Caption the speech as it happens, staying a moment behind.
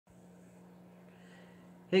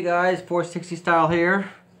Hey guys, 460 Style here.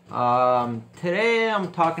 Today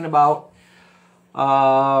I'm talking about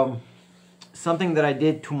something that I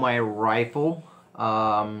did to my rifle.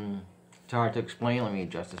 It's hard to explain. Let me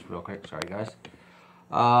adjust this real quick. Sorry guys.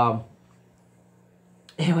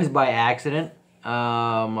 It was by accident.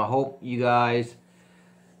 I hope you guys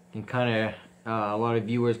can kind of, a lot of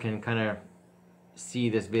viewers can kind of see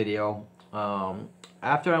this video.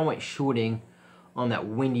 After I went shooting on that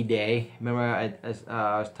windy day, remember I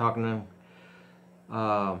was talking to,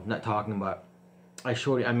 not talking, but I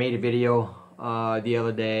made a video the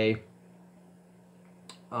other day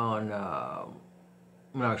on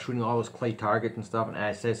when I was shooting all those clay targets and stuff, and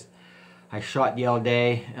I shot the other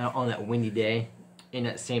day on that windy day in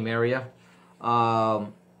that same area. I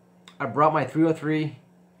brought my 303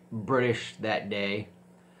 British that day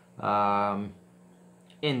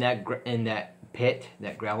in that pit,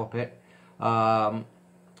 that gravel pit.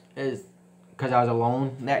 Is because I was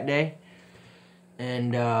alone that day,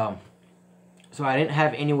 and so I didn't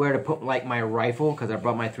have anywhere to put like my rifle, because I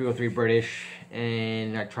brought my 303 British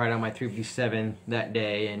and I tried on my 357 that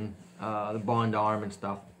day, and the Bond arm and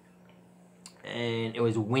stuff, and it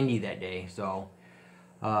was windy that day, so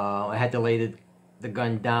I had to lay the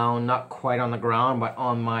gun down, not quite on the ground, but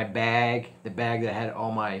on my bag, the bag that had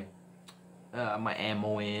all my my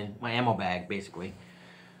ammo in, my ammo bag basically.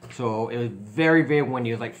 So it was very, very windy.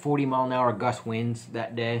 It was like 40-mile-an-hour gust winds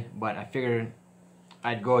that day, but I figured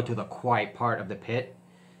I'd go to the quiet part of the pit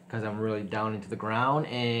because I'm really down into the ground,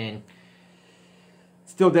 and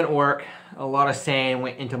still didn't work. A lot of sand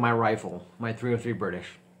went into my rifle, my 303 British.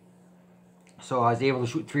 So I was able to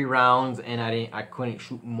shoot 3 rounds, and I couldn't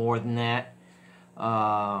shoot more than that.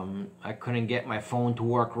 I couldn't get my phone to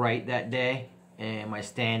work right that day, and my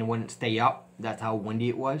stand wouldn't stay up. That's how windy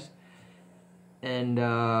it was. And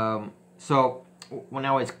so when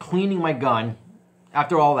I was cleaning my gun,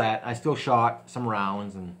 after all that, I still shot some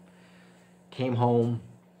rounds and came home.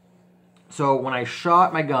 So when I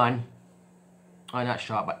shot my gun, not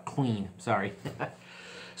shot, but clean, sorry.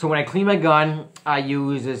 So when I clean my gun, I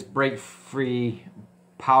use this break-free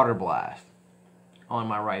powder blast on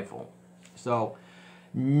my rifle. So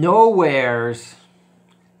nowheres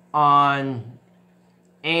on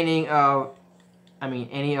any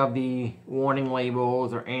of the warning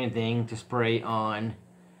labels or anything to spray on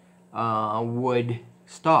wood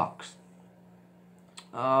stocks.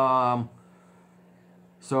 So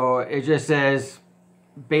it just says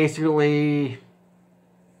basically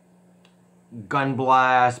gun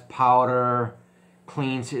blast, powder,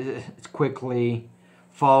 cleans it quickly,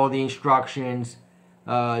 follow the instructions,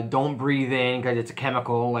 don't breathe in because it's a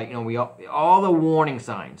chemical, like, you know, all the warning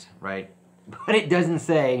signs, right? But it doesn't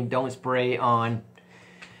say don't spray on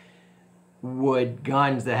wood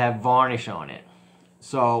guns that have varnish on it.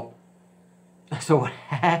 So what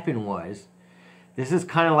happened was, this is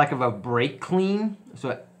kind of like of a brake clean.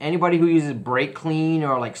 So anybody who uses brake clean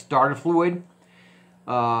or like starter fluid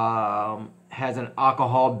has an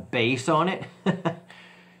alcohol base on it.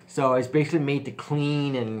 So it's basically made to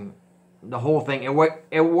clean, and the whole thing,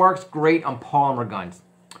 it works great on polymer guns.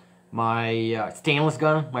 My stainless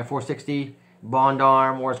gun, my 460 Bond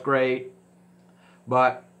arm, works great.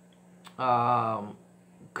 But come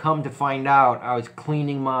to find out, I was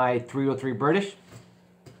cleaning my 303 British,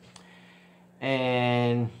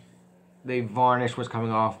 and the varnish was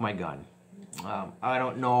coming off my gun. I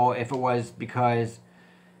don't know if it was because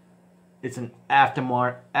it's an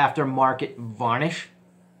aftermarket varnish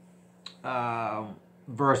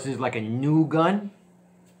versus like a new gun.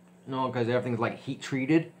 No, because everything's like heat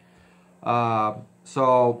treated.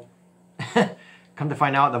 So come to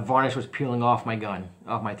find out, the varnish was peeling off my gun,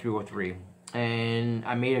 off my 303. And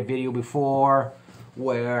I made a video before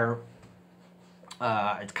where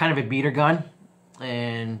it's kind of a beater gun,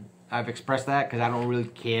 and I've expressed that because I don't really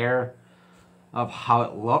care of how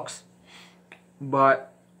it looks.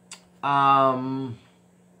 But I'm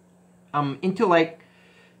into, like,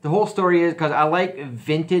 the whole story is because I like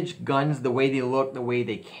vintage guns, the way they look, the way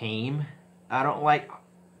they came. I don't like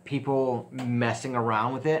people messing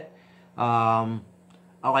around with it. I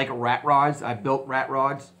like rat rods. I built rat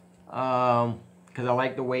rods because I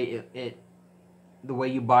like the way the way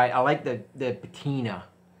you buy. I like the patina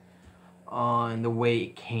on the way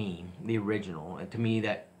it came, the original. And to me,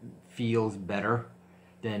 that feels better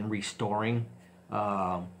than restoring.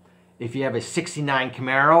 If you have a '69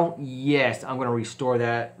 Camaro, yes, I'm gonna restore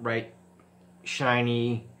that, right?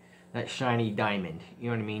 Shiny, that shiny diamond.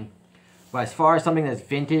 You know what I mean? But as far as something that's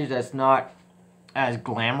vintage, that's not as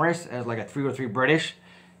glamorous as like a 303 British,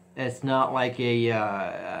 it's not like a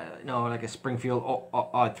like a Springfield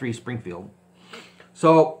 3 Springfield.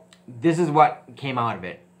 So this is what came out of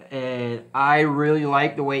it. And I really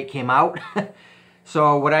like the way it came out.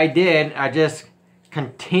 So what I did, I just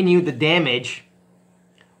continued the damage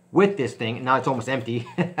with this thing. Now it's almost empty.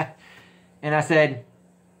 And I said,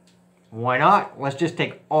 why not? Let's just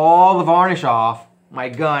take all the varnish off my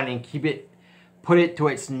gun and put it to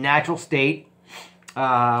its natural state.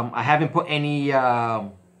 I haven't put any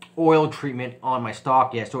oil treatment on my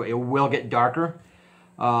stock yet, so it will get darker.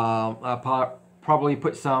 I'll probably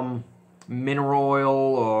put some mineral oil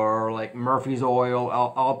or like Murphy's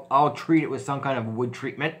oil. I'll treat it with some kind of wood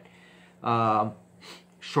treatment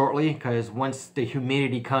shortly, because once the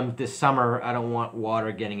humidity comes this summer, I don't want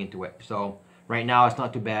water getting into it. So right now it's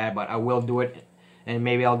not too bad, but I will do it, and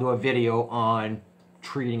maybe I'll do a video on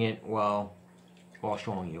treating it while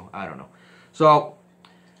showing you. I don't know. So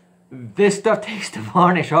this stuff takes the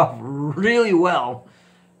varnish off really well.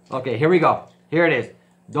 Okay, here we go. Here it is.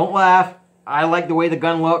 Don't laugh. I like the way the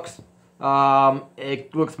gun looks.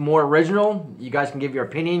 It looks more original. You guys can give your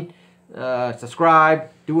opinion.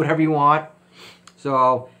 Subscribe. Do whatever you want.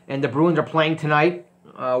 So, and the Bruins are playing tonight,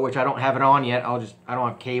 which I don't have it on yet. I don't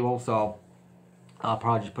have cable, so I'll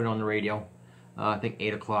probably just put it on the radio. I think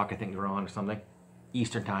 8 o'clock. I think they're on or something,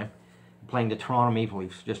 Eastern time. Playing the Toronto Maple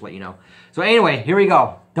Leafs, just to let you know. So anyway, here we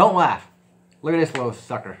go. Don't laugh. Look at this little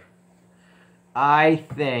sucker. I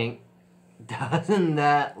think, doesn't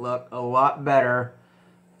that look a lot better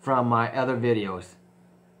from my other videos?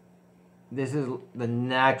 This is the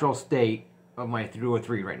natural state of my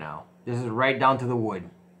 303 right now. This is right down to the wood.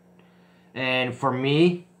 And for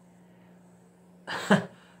me,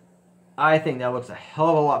 I think that looks a hell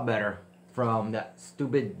of a lot better from that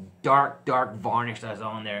stupid dark varnish that's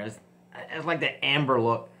on there. It's like the amber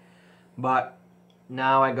look. But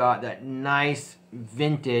now I got that nice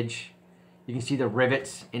vintage. You can see the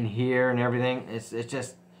rivets in here and everything. It's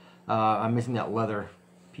just, I'm missing that leather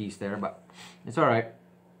piece there, but it's alright.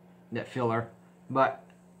 That filler. But,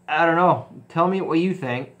 I don't know. Tell me what you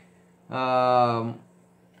think. I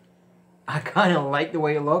kind of like the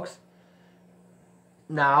way it looks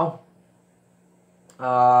now. It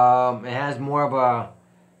has more of a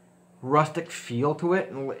rustic feel to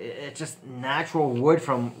it. It's just natural wood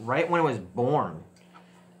from right when it was born.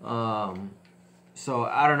 So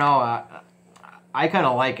I don't know. I kind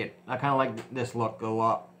of like it. I kind of like this look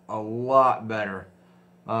a lot better.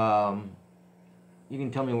 You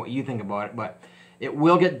can tell me what you think about it, but it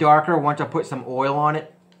will get darker once I put some oil on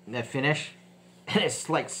it. That finish, and it's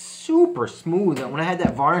like super smooth. And when I had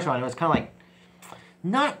that varnish on, it was kind of like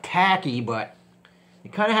not tacky, but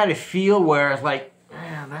it kind of had a feel where it's like,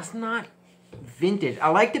 that's not vintage. I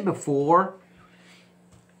liked it before.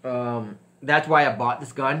 That's why I bought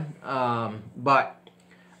this gun. But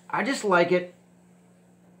I just like it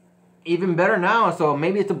even better now. So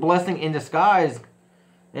maybe it's a blessing in disguise,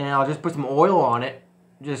 and I'll just put some oil on it,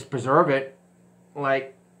 just preserve it,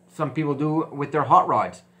 like some people do with their hot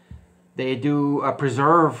rods. They do a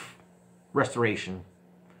preserve restoration.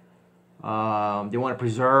 They want to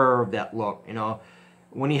preserve that look, you know.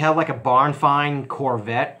 When you have like a barn find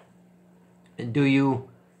Corvette, do you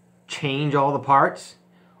change all the parts,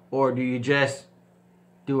 or do you just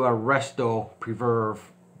do a restoration,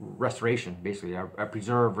 basically a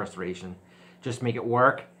preserve restoration, just make it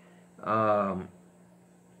work? So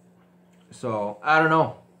I don't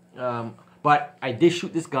know, but I did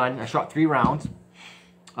shoot this gun. I shot 3 rounds.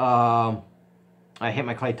 I hit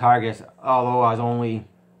my clay targets, although I was only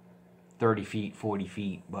 30 feet, 40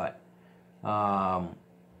 feet, but because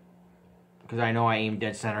I know I aimed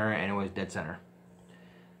dead center, and it was dead center.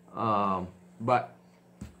 But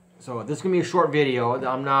so this is gonna be a short video.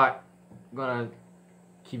 I'm not gonna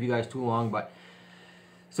keep you guys too long, but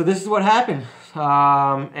so this is what happened,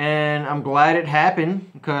 and I'm glad it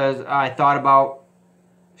happened, because I thought about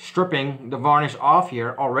stripping the varnish off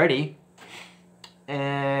here already,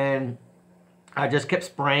 and I just kept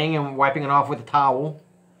spraying and wiping it off with a towel,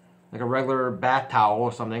 like a regular bath towel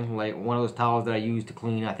or something, like one of those towels that I use to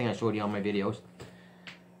clean. I think I showed you on my videos.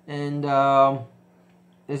 And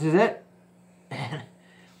this is it.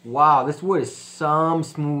 Wow, this wood is some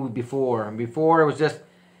smooth before. Before it was just,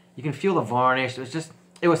 you can feel the varnish.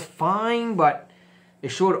 It was fine, but it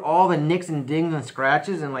showed all the nicks and dings and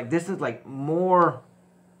scratches. And like this is like more,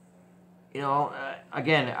 you know,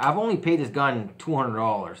 again, I've only paid this gun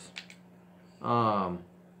 $200.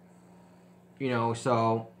 You know,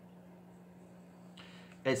 so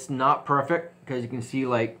it's not perfect, because you can see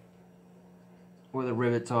like where the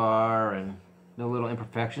rivets are and the little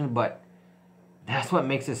imperfections, but that's what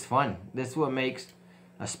makes this fun. This is what makes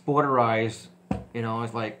a Sporterize, you know.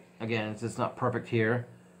 It's like, again, it's not perfect here,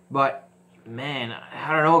 but man,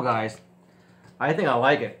 I don't know, guys. I think I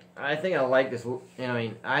like it. I think I like this. I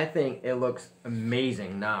mean, I think it looks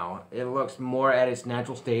amazing now. It looks more at its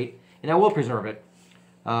natural state, and I will preserve it.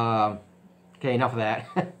 Okay, enough of that.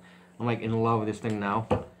 I'm like in love with this thing now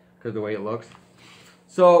because of the way it looks.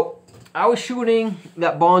 So I was shooting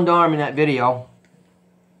that Bond arm in that video,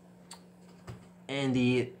 and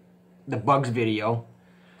the bugs video,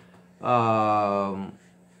 shooting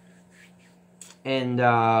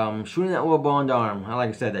that little Bond arm. Like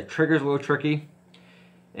I said, the trigger's a little tricky,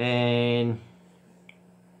 and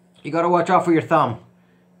you got to watch out for your thumb,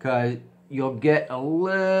 because you'll get a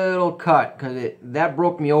little cut, because that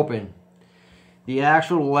broke me open. The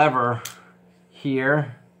actual lever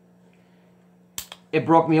here, it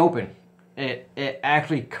broke me open. It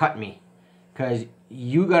actually cut me, because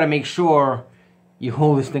you got to make sure you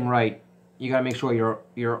hold this thing right. You got to make sure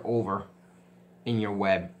you're over in your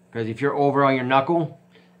web, because if you're over on your knuckle,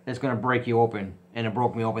 it's going to break you open, and it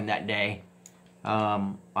broke me open that day.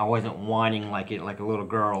 I wasn't whining like a little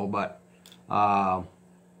girl, but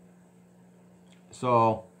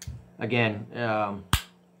so again,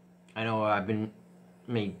 I know I've been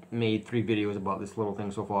made 3 videos about this little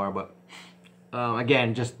thing so far, but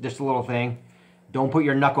again, just a little thing. Don't put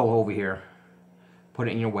your knuckle over here. Put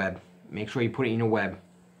it in your web. Make sure you put it in your web.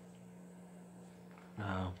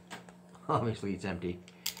 Obviously it's empty.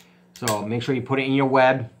 So make sure you put it in your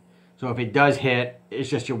web. So if it does hit, it's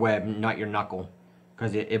just your web, not your knuckle.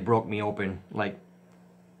 Because it broke me open. Like,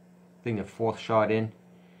 I think the 4th shot in,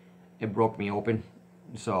 it broke me open.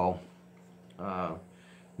 So,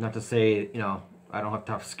 not to say, you know, I don't have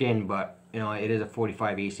tough skin, but, you know, it is a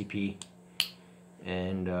 45 ACP.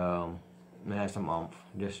 And it has some oomph.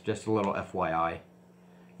 Just a little FYI.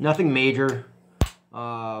 Nothing major.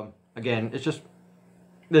 Again, it's just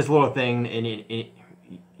this little thing, and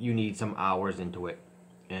you need some hours into it,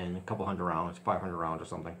 and a couple hundred rounds, 500 rounds or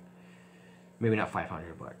something. Maybe not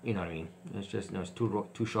 500, but you know what I mean. It's just, you know, it's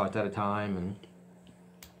two shots at a time, and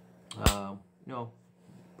you know,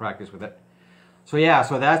 practice with it. So yeah,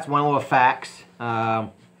 so that's one little facts.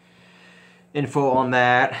 Info on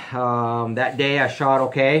that. That day I shot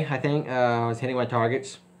okay, I think. I was hitting my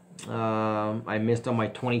targets. I missed on my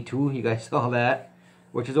 22, you guys saw that,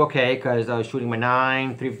 which is okay, because I was shooting my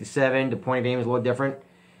 9, 357, the point of aim is a little different,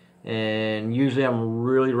 and usually I'm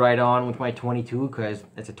really right on with my 22, because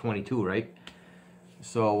it's a 22, right?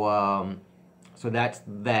 So, so that's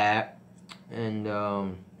that, and,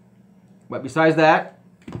 but besides that,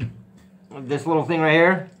 this little thing right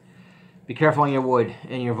here, be careful on your wood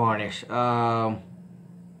and your varnish.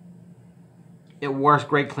 It works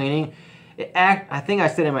great cleaning. I think I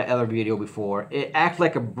said in my other video before, it acts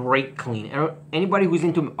like a brake clean. Anybody who's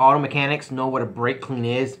into auto mechanics know what a brake clean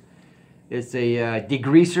is. It's a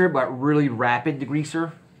degreaser, but really rapid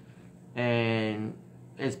degreaser. And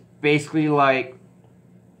it's basically like,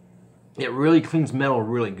 it really cleans metal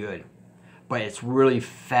really good. But it's really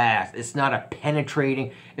fast. It's not a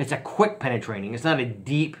penetrating, it's a quick penetrating. It's not a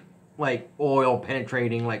deep, like, oil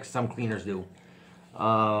penetrating like some cleaners do.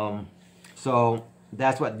 So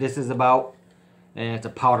that's what this is about, and it's a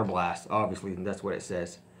powder blast, obviously, and that's what it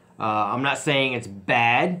says. I'm not saying it's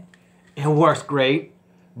bad. It works great,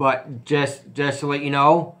 but just to let you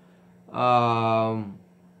know,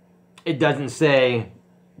 it doesn't say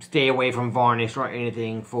stay away from varnish or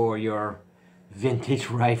anything for your vintage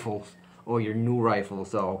rifles or your new rifle.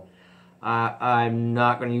 So I'm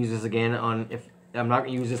not going to use this again I'm not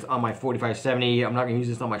going to use this on my 45-70. I'm not going to use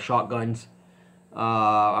this on my shotguns.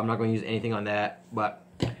 I'm not going to use anything on that, but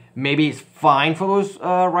maybe it's fine for those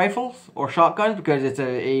rifles or shotguns, because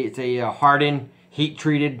it's a hardened,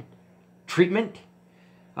 heat-treated treatment.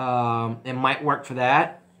 It might work for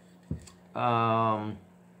that,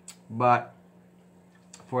 but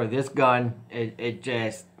for this gun, it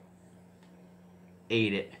just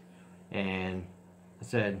ate it. And I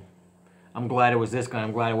said, I'm glad it was this gun.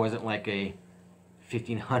 I'm glad it wasn't like a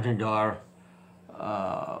 $1,500,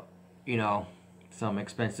 you know, some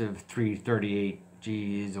expensive 338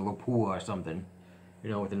 G's, a Lapua or something, you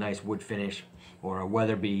know, with a nice wood finish, or a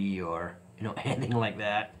Weatherby, or, you know, anything like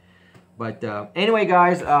that. But anyway,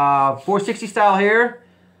 guys, 460 style here.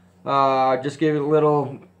 Just give it a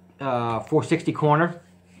little 460 corner,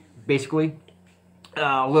 basically.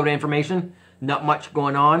 A little bit of information, not much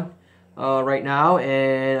going on right now,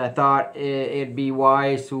 and I thought it'd be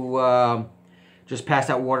wise to just pass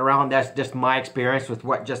that word around. That's just my experience with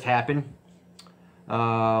what just happened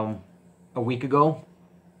a week ago,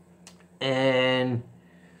 and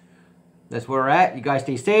that's where we're at. You guys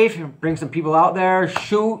stay safe, bring some people out there,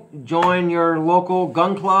 shoot, join your local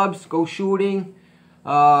gun clubs, go shooting,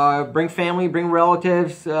 Bring family, bring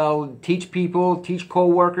relatives, teach people, teach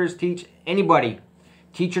co-workers, teach anybody,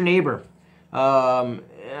 teach your neighbor.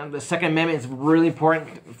 And the Second Amendment is really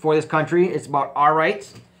important for this country. It's about our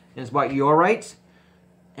rights, and it's about your rights,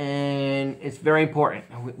 and it's very important.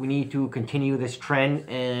 We need to continue this trend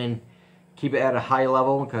and keep it at a high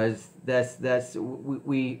level, because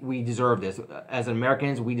we deserve this. As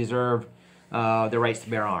Americans, we deserve the rights to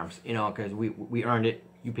bear arms. You know, because we earned it.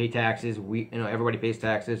 You pay taxes. Everybody pays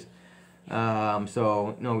taxes.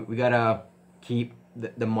 So we gotta keep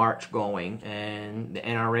the march going, and the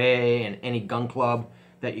NRA and any gun club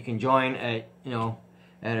that you can join at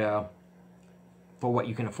for what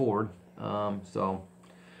you can afford. So,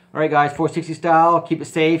 all right, guys, 460 style. Keep it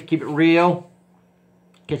safe. Keep it real.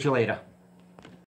 Catch you later.